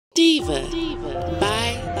Diva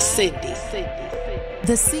by Cindy.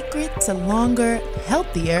 The secret to longer,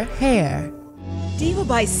 healthier hair. DIVA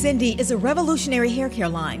by Cindy is a revolutionary hair care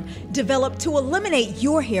line developed to eliminate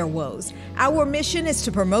your hair woes. Our mission is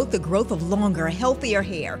to promote the growth of longer, healthier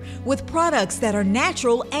hair with products that are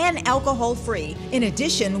natural and alcohol-free. In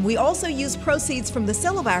addition, we also use proceeds from the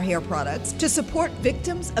sale of our hair products to support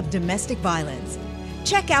victims of domestic violence.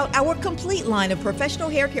 Check out our complete line of professional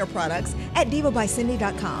hair care products at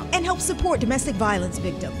divabycindy.com and help support domestic violence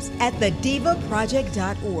victims at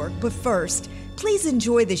thedivaproject.org. But first, please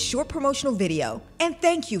enjoy this short promotional video and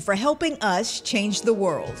thank you for helping us change the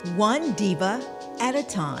world, one diva at a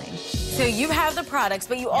time. So you have the products,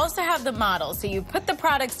 but you also have the models. So you put the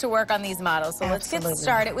products to work on these models. So let's get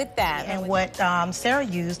started with that. And what Sarah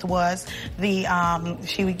used was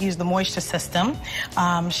she would use the moisture system.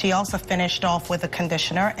 She also finished off with a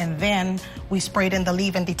conditioner, and then we sprayed in the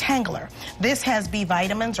leave-in detangler. This has B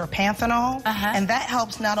vitamins or panthenol, and that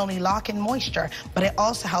helps not only lock in moisture, but it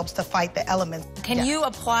also helps to fight the elements. Can you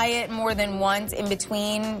apply it more than once in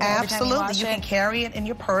between? Absolutely. You can carry it in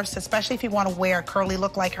your purse, especially if you want to wear a curly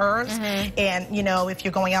look like hers. And, you know, if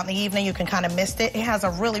you're going out in the evening, you can kind of mist it. It has a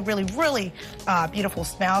really, really, really beautiful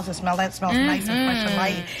smell. So smell that. It smells nice and fresh and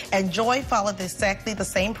light. And Joy followed exactly the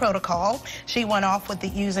same protocol. She went off with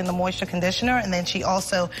using the moisture conditioner, and then she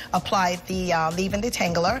also applied the leave-in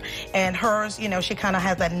detangler. And hers, you know, she kind of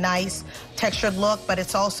has a nice textured look, but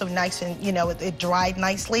it's also nice and, you know, it dried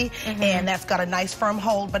nicely. And that's got a nice firm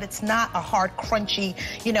hold, but it's not a hard, crunchy,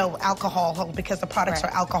 you know, alcohol hold because the products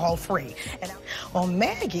are alcohol-free. And well,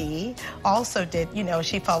 Maggie also did, you know,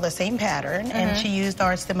 she followed the same pattern, and she used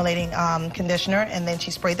our stimulating conditioner, and then she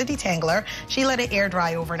sprayed the detangler. She let it air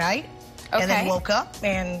dry overnight. And then woke up,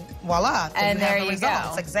 and voila. And there you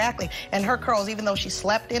go. Exactly. And her curls, even though she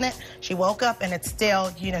slept in it, she woke up, and it's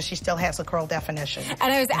still, you know, she still has a curl definition.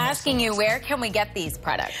 And I was asking you, where can we get these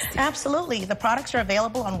products? Absolutely. The products are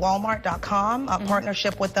available on Walmart.com. A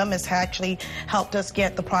partnership with them has actually helped us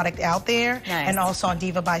get the product out there. And also on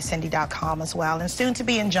divabycindy.com as well. And soon to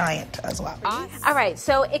be in Giant as well. All right,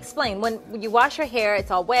 so explain. When you wash your hair, it's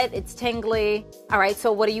all wet, it's tingly. All right,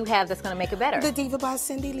 so what do you have that's going to make it better? The Diva by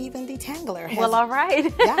Cindy leave-in detangler. Well, all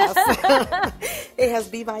right. Yes. It has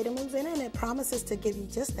B vitamins in it, and it promises to give you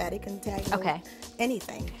just that. It can tackle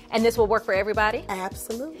anything. And this will work for everybody?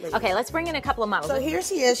 Absolutely. Okay, let's bring in a couple of models. So here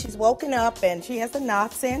she is. She's woken up, and she has the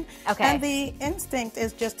knots in. Okay. And the instinct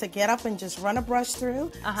is just to get up and just run a brush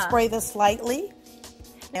through, spray this slightly,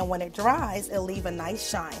 and when it dries, it'll leave a nice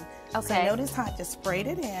shine. Okay. So notice how I just sprayed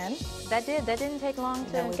it in. That didn't take long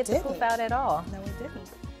to get the poof out at all. No, it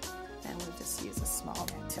didn't. And we'll just use a small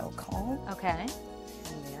tail comb. Okay.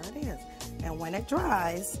 And there it is. And when it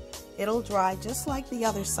dries, it'll dry just like the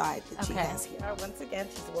other side that she has here. Once again,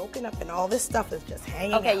 she's woken up, and all this stuff is just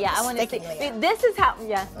hanging out. Yeah, I want to see. This is how,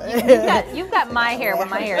 you've got my hair when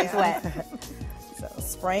my hair is wet. So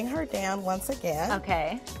spraying her down once again.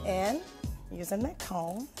 Okay. And using that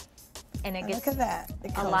comb. And it gets look at that.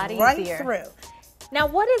 It comes a lot easier. Right through. Now,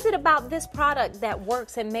 what is it about this product that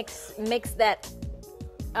works and makes that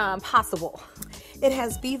possible? It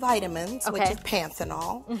has B vitamins, which is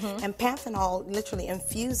panthenol, and panthenol literally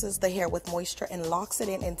infuses the hair with moisture and locks it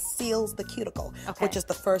in and seals the cuticle, which is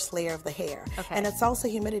the first layer of the hair. And it's also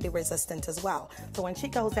humidity resistant as well. So when she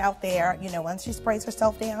goes out there, you know, once she sprays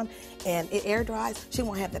herself down and it air dries, she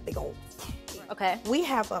won't have that big old. We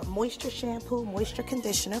have a moisture shampoo, moisture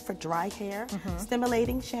conditioner for dry hair,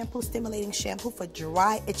 stimulating shampoo for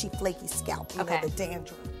dry, itchy, flaky scalp, you know, the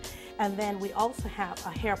dandruff. And then we also have a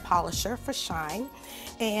hair polisher for shine.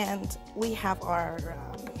 And we have our,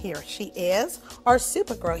 here she is, our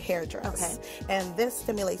Super Grow hair dress. And this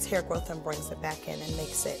stimulates hair growth and brings it back in and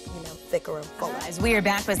makes it, you know, thicker and fuller. We are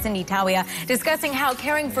back with Cindy Tawia discussing how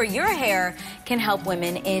caring for your hair can help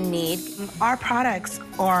women in need. Our products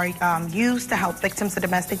are used to help victims of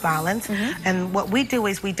domestic violence. And what we do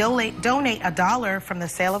is we donate $1 from the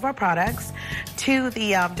sale of our products to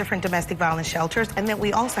the different domestic violence shelters. And then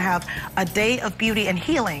we also have a day of beauty and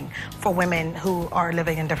healing for women who are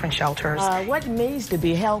living in different shelters. What needs to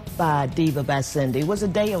be helped by Diva by Cindy was a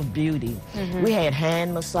day of beauty. We had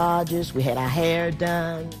hand massages, we had our hair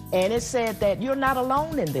done, and it said that you're not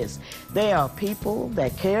alone in this. There are people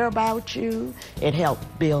that care about you. It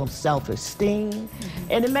helped build self-esteem,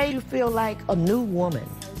 and it made you feel like a new woman.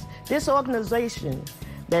 This organization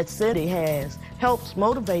that Cindy has helps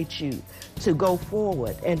motivate you to go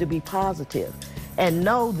forward and to be positive and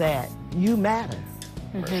know that you matter.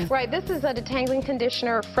 Right, this is a detangling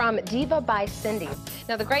conditioner from DIVA by Cindy.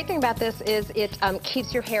 Now the great thing about this is it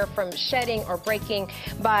keeps your hair from shedding or breaking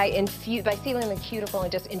by sealing the cuticle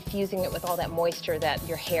and just infusing it with all that moisture that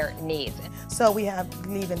your hair needs. So we have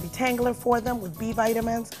leave-in detangler for them with B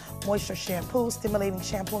vitamins, moisture shampoo, stimulating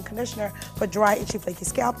shampoo and conditioner for dry, itchy, flaky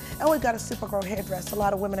scalp, and we've got a super grow hairdress. A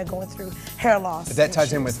lot of women are going through hair loss. That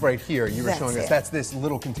ties in with right here. You were showing us that's this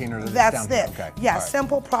little container that's down here. Okay. Yeah, right.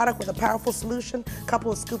 Simple product with a powerful solution. A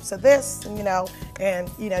couple of scoops of this, and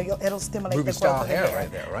it'll stimulate Ruby the growth style of the hair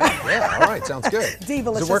right there, right? Yeah. All right. Sounds good.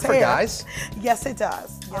 Diva-licious Does it work for hair. guys? Yes, it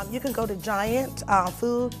does. You can go to Giant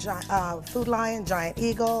Food Lion, Giant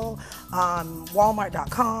Eagle,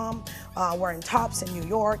 Walmart.com. We're in Tops in New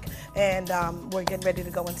York, and we're getting ready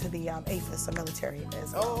to go into the APHIS, the military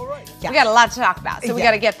as well. Oh, all right. We got a lot to talk about, so we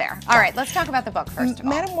got to get there. All right, let's talk about the book first of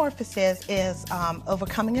all. Metamorphosis is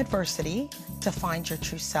overcoming adversity to find your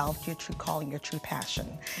true self, your true calling, your true passion.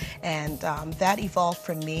 And that evolved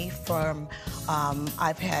for me from,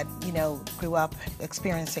 I've had, grew up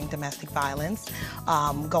experiencing domestic violence,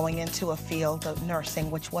 going into a field of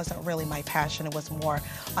nursing, which wasn't really my passion. It was more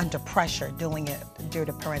under pressure, doing it due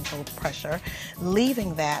to parental pressure,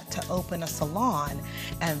 leaving that to open a salon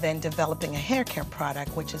and then developing a hair care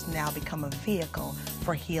product, which has now become a vehicle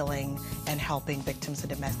for healing and helping victims of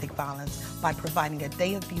domestic violence by providing a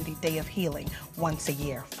day of beauty, day of healing once a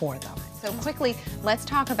year for them. So quickly, let's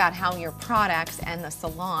talk about how your products and the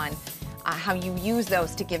salon, how you use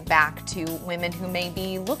those to give back to women who may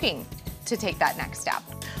be looking to take that next step.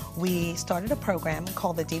 We started a program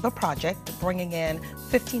called the DIVA Project, bringing in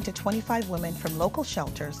 15 to 25 women from local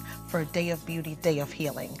shelters for a day of beauty, day of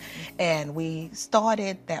healing. And we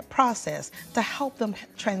started that process to help them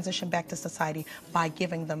transition back to society by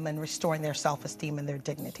giving them and restoring their self-esteem and their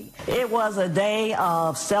dignity. It was a day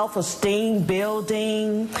of self-esteem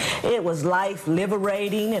building. It was life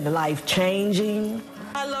liberating and life changing.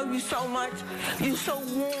 I love you so much. You're so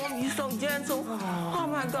warm, you're so gentle. Oh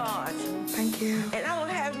my gosh. Thank you. And I don't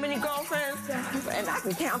have many girlfriends, and I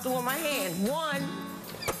can count them on my hand. One.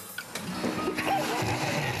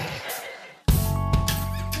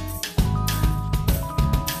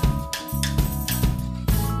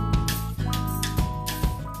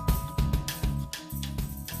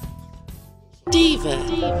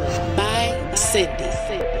 Diva by Cindy.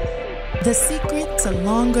 The secret to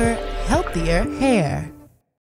longer, healthier hair.